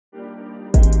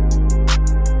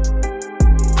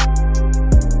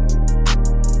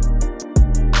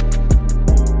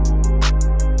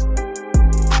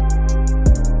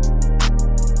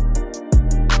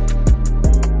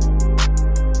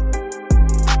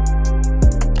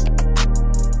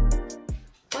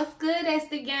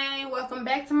SDGang, welcome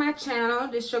back to my channel.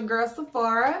 This is your girl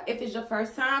Sephora. If it's your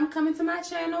first time coming to my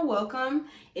channel, welcome.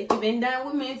 If you've been down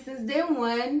with me since day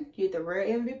one, you're the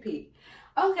real MVP.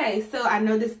 Okay, so I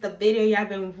know this is the video y'all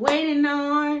been waiting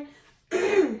on.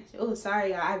 Oh,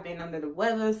 sorry y'all, I've been under the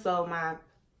weather, so my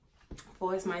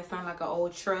voice might sound like an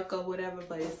old truck or whatever,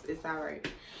 but it's alright.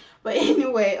 But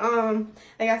anyway,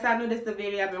 like I said, I know this is the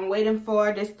video I've been waiting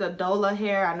for. This is the Dola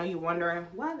hair. I know you're wondering,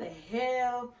 why the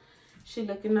hell she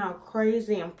looking all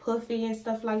crazy and puffy and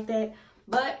stuff like that.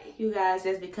 But you guys,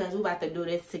 that's because we're about to do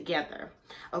this together.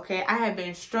 Okay, I have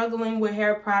been struggling with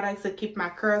hair products to keep my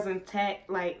curls intact,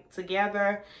 like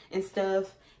together and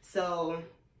stuff. So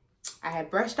I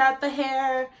had brushed out the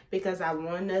hair because I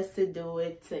want us to do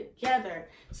it together.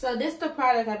 So this is the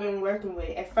product I've been working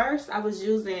with. At first, I was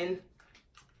using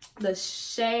the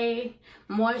Shea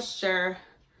Moisture,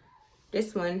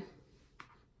 this one,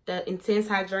 the Intense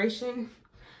Hydration.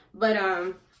 But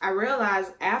I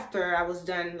realized after I was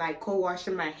done like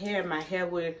co-washing my hair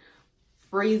would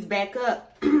freeze back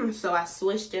up. So I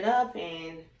switched it up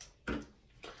and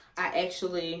I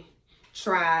actually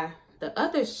tried the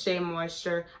other Shea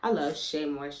Moisture. I love Shea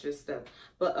Moisture stuff.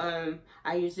 But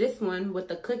I use this one with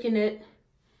the coconut.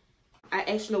 I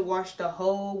actually washed the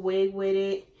whole wig with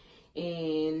it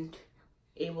and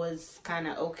it was kind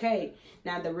of okay.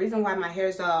 Now the reason why my hair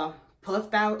is all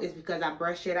puffed out is because I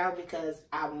brushed it out because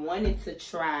I wanted to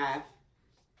try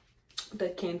the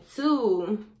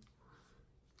Cantu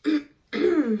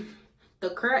the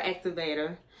curl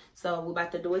activator. So we're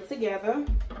about to do it together.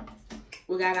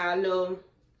 We got our little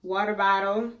water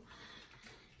bottle,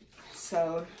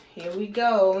 so here we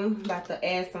go. About to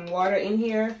add some water in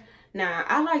here. Now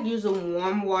I like using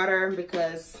warm water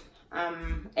because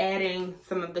I'm adding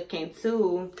some of the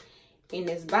Cantu in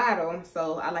this bottle,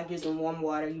 so I like using warm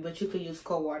water, but you could use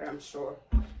cold water, I'm sure.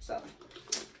 So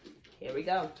here we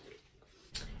go.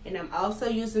 And I'm also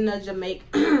using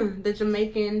the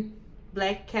Jamaican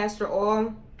black castor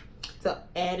oil to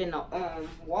add in the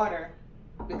water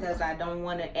because I don't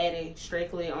want to add it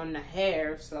strictly on the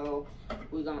hair, so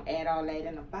we're gonna add all that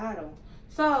in a bottle.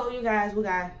 So you guys, we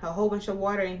got a whole bunch of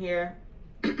water in here.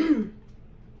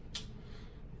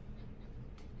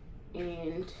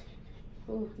 And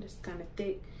oh, this is kind of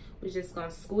thick. We're just gonna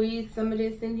squeeze some of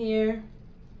this in here.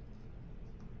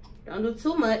 Don't do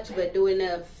too much, but do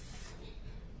enough.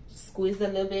 Squeeze a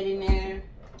little bit in there.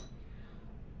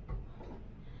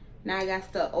 Now I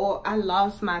got the oil. I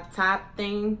lost my top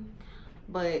thing,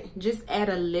 but just add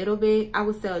a little bit. I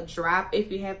would say a drop.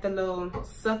 If you have the little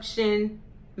suction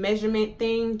measurement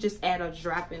thing, just add a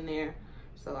drop in there.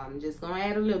 So I'm just gonna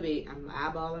add a little bit. I'm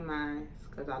eyeballing mine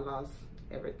because I lost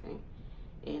everything,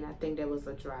 and I think that was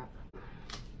a drop.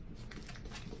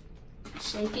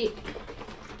 Shake it,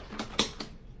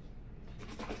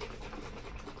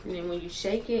 and then when you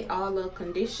shake it, all the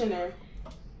conditioner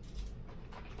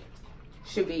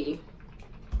should be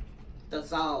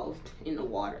dissolved in the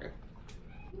water.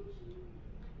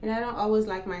 And I don't always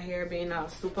like my hair being all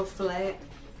super flat,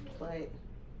 but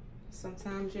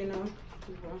sometimes, you know,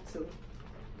 you want to.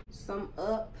 Some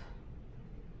up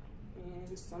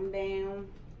and some down.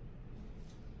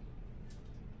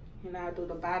 And I'll do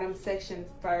the bottom section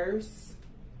first.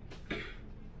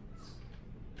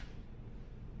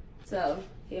 So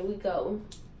here we go.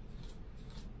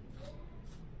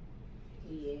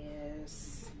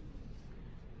 Yes.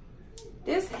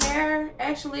 This hair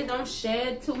actually don't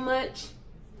shed too much.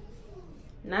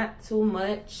 Not too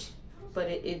much, but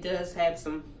it does have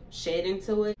some shedding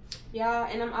to it. Y'all,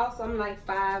 and I'm like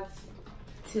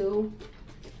 5'2".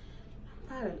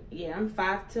 Yeah, I'm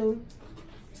 5'2".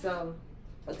 So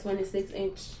a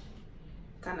 26-inch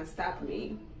kind of stopped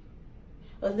me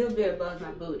a little bit above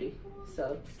my booty.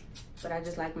 So, but I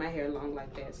just like my hair long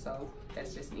like that, so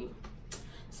that's just me.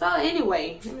 So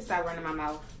anyway, let me start running my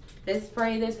mouth. Let's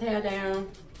spray this hair down.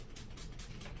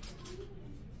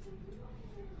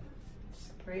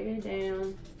 Spray it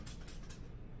down.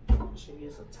 I should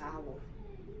use a towel.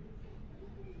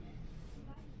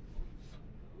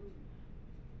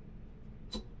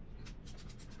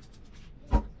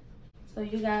 So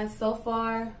you guys, so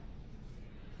far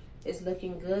it's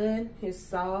looking good. It's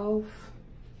soft.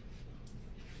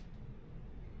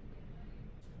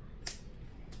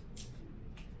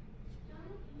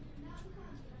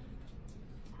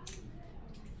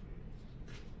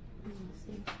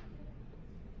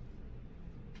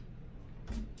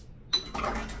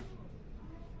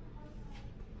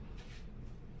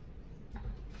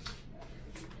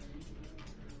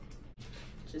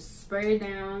 Just spray it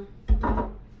down.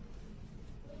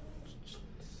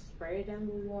 Spray it down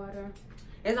with water.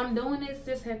 As I'm doing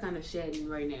this hair kind of shady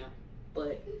right now,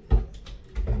 but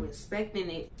I'm expecting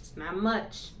it. It's not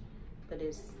much, but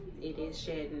it is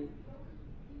shedding.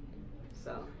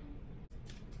 So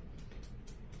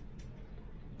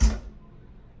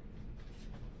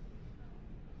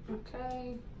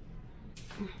okay.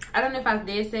 I don't know if I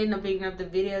did say in the beginning of the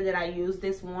video that I used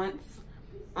this once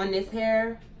on this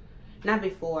hair. Not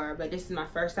before, but this is my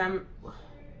first time.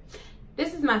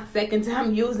 This is my second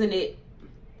time using it.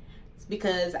 It's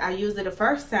because I used it the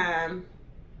first time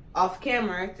off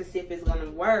camera to see if it's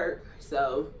gonna work.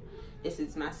 So this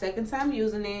is my second time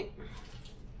using it.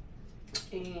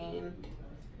 And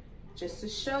just to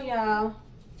show y'all.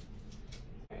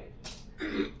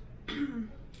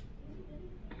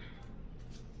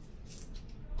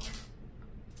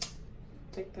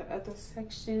 Take the other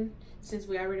section, since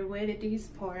we already wetted these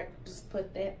parts, just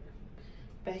put that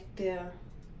back there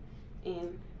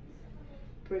and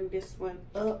bring this one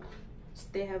up.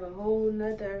 Still have a whole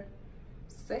nother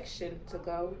section to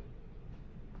go.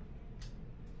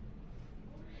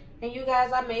 And you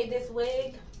guys, I made this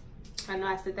wig. I know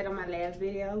I said that on my last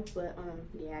video, but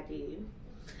yeah, I did.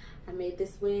 I made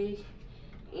this wig,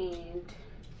 and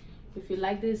if you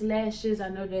like these lashes, I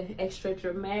know they're extra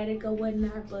dramatic or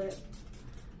whatnot, but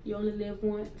you only live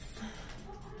once.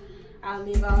 I'll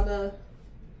leave all the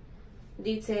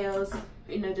details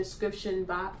in the description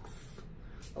box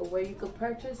of where you can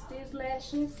purchase these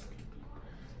lashes.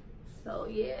 So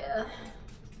yeah,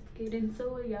 get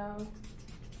into it, y'all.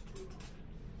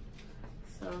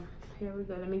 So here we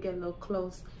go. Let me get a little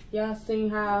close. Y'all seen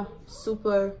how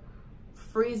super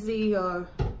frizzy or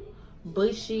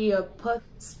bushy or puff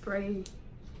spray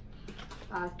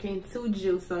Cantu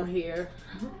juice on here.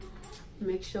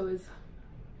 Make sure it's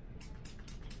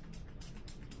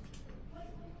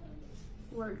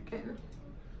working.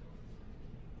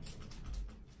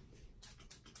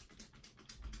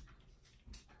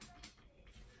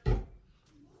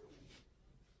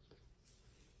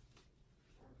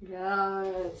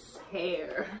 Yes,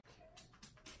 hair.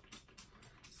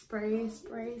 Spray,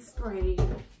 spray, spray.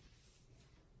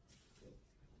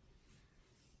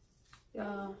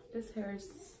 Y'all, this hair is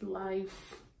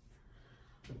life.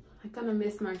 I kind of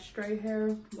miss my straight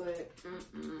hair, but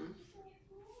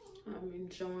I'm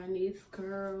enjoying these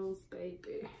curls,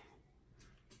 baby.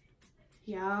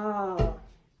 Y'all,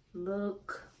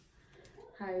 look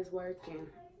how it's working.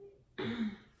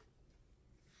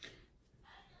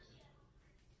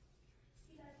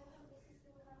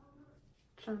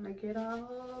 Trying to get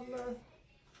all the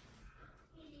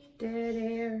dead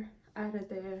air out of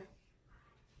there.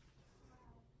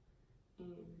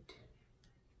 And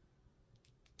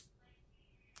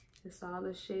it's all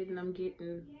the shading I'm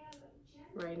getting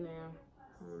right now.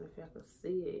 I don't know if y'all can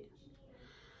see it.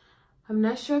 I'm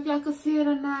not sure if y'all can see it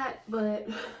or not, but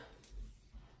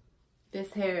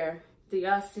this hair, do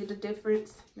y'all see the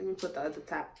difference? Let me put the other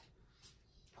top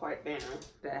part down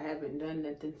that I haven't done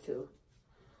nothing to.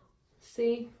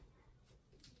 See?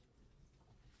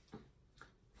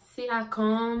 See how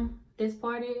calm this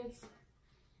part is?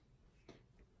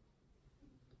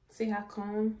 See how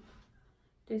calm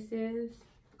this is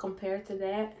compared to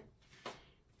that?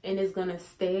 And it's gonna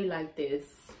stay like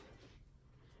this.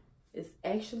 It's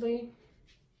actually,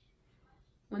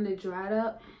 when it dried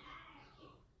up,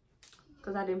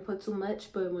 because I didn't put too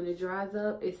much, but when it dries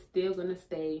up, it's still gonna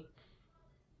stay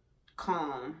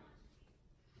calm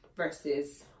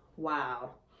versus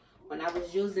wow. When I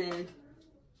was using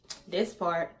this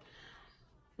part,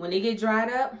 when it get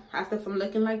dried up, after from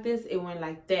looking like this, it went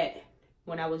like that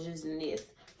when I was using this.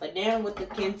 But now with the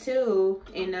Cantu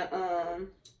and the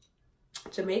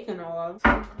Jamaican oil,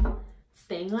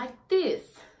 staying like this,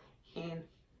 and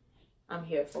I'm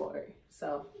here for it.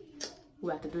 So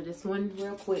we have to do this one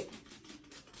real quick.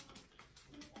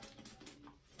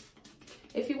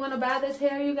 If you want to buy this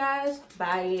hair, you guys,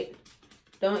 buy it.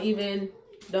 Don't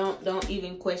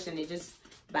even question it. Just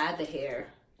buy the hair.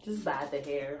 Just buy the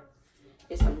hair.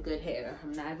 It's some good hair.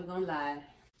 I'm not even gonna lie.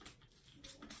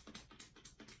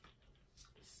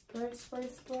 Spray, spray,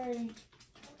 spray.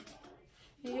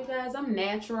 And you guys, I'm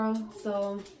natural,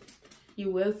 so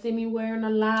you will see me wearing a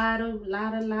lot of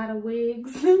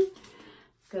wigs,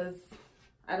 because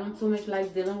I don't too much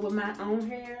like dealing with my own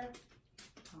hair.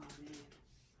 Oh man,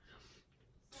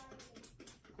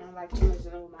 I don't like too much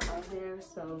dealing with my own hair,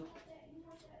 so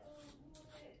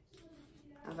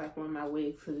I like wearing my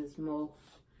wigs because it's more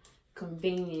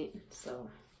convenient. So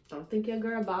don't think your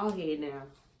girl bald head now.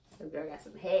 Your girl got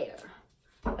some hair,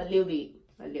 a little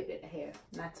bit of hair,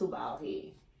 not too bald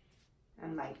head.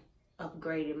 I'm like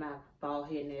upgrading my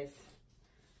bald headness.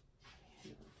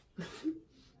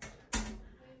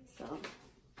 So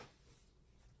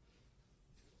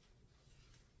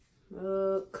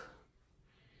look,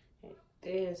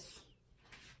 this.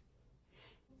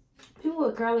 People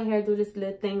with curly hair do this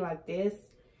little thing like this.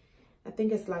 I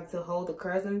think it's like to hold the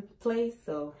curls in place.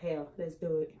 So hell, let's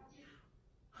do it.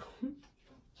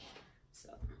 So,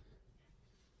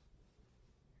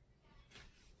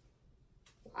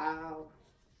 wow,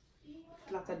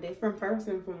 like a different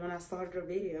person from when I started the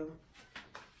video.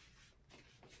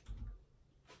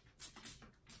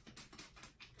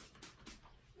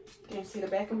 Can't see the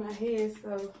back of my head,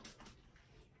 so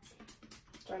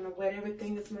trying to wet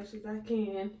everything as much as I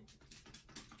can.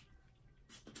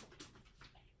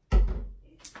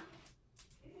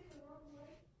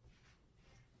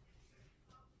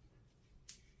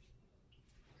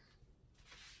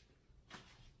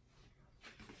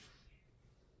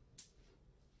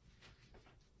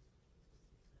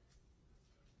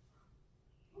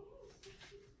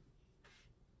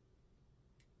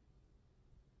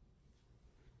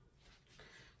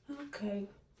 Okay.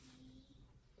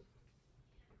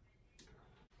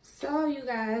 So you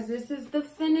guys, this is the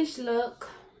finished look.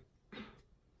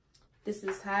 This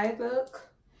is how it look.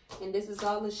 And this is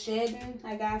all the shedding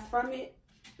I got from it.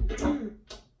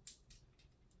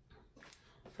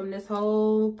 From this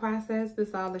whole process, this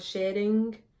is all the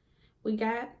shedding we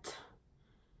got.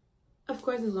 Of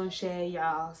course it's gonna shed,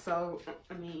 y'all. So,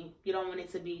 I mean, you don't want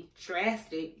it to be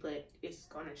drastic, but it's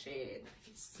gonna shed.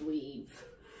 It's weave.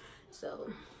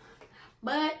 So,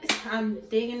 but I'm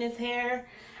digging this hair.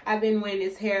 I've been wearing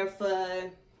this hair for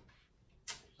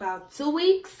about 2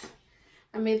 weeks.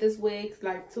 I made this wig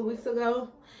like 2 weeks ago,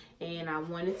 and I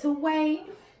wanted to wait.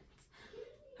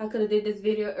 I could have did this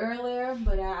video earlier,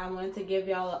 but I wanted to give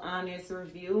y'all an honest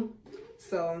review.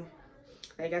 So,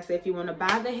 like I said, if you want to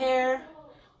buy the hair,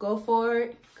 go for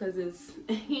it, because it's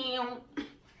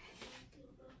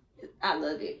I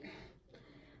love it.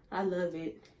 I love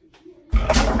it.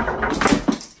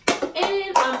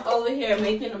 And I'm over here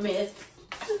making a mess.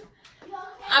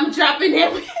 I'm dropping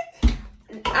everything.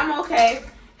 I'm okay.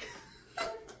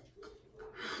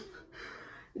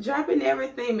 Dropping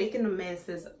everything, making a mess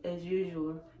as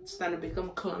usual. Starting to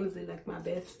become clumsy like my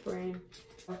best friend.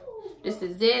 This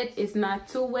is it. It's not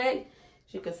too wet.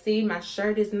 As you can see, my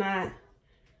shirt is not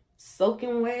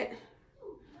soaking wet.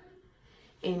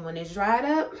 And when it's dried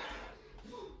up,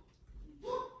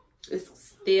 it's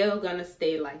still gonna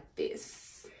stay like this.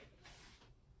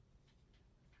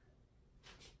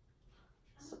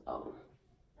 So,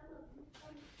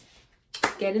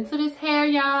 get into this hair,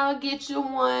 y'all. Get you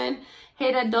one.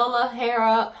 Hit a Dola hair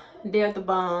up. They're the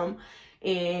bomb.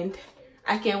 And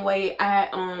I can't wait.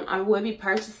 I will be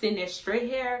purchasing their straight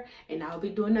hair, and I'll be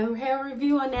doing a hair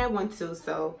review on that one too.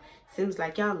 So seems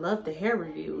like y'all love the hair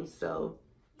reviews. So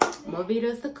more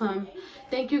videos to come.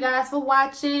 Thank you guys for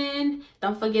watching.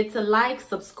 Don't forget to like,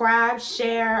 subscribe,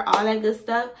 share, all that good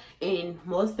stuff. And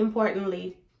most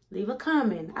importantly, leave a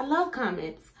comment. I love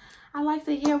comments. I like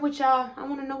to hear what y'all, I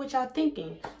want to know what y'all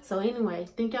thinking. So anyway,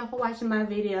 thank y'all for watching my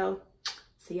video.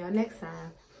 See y'all next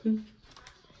time.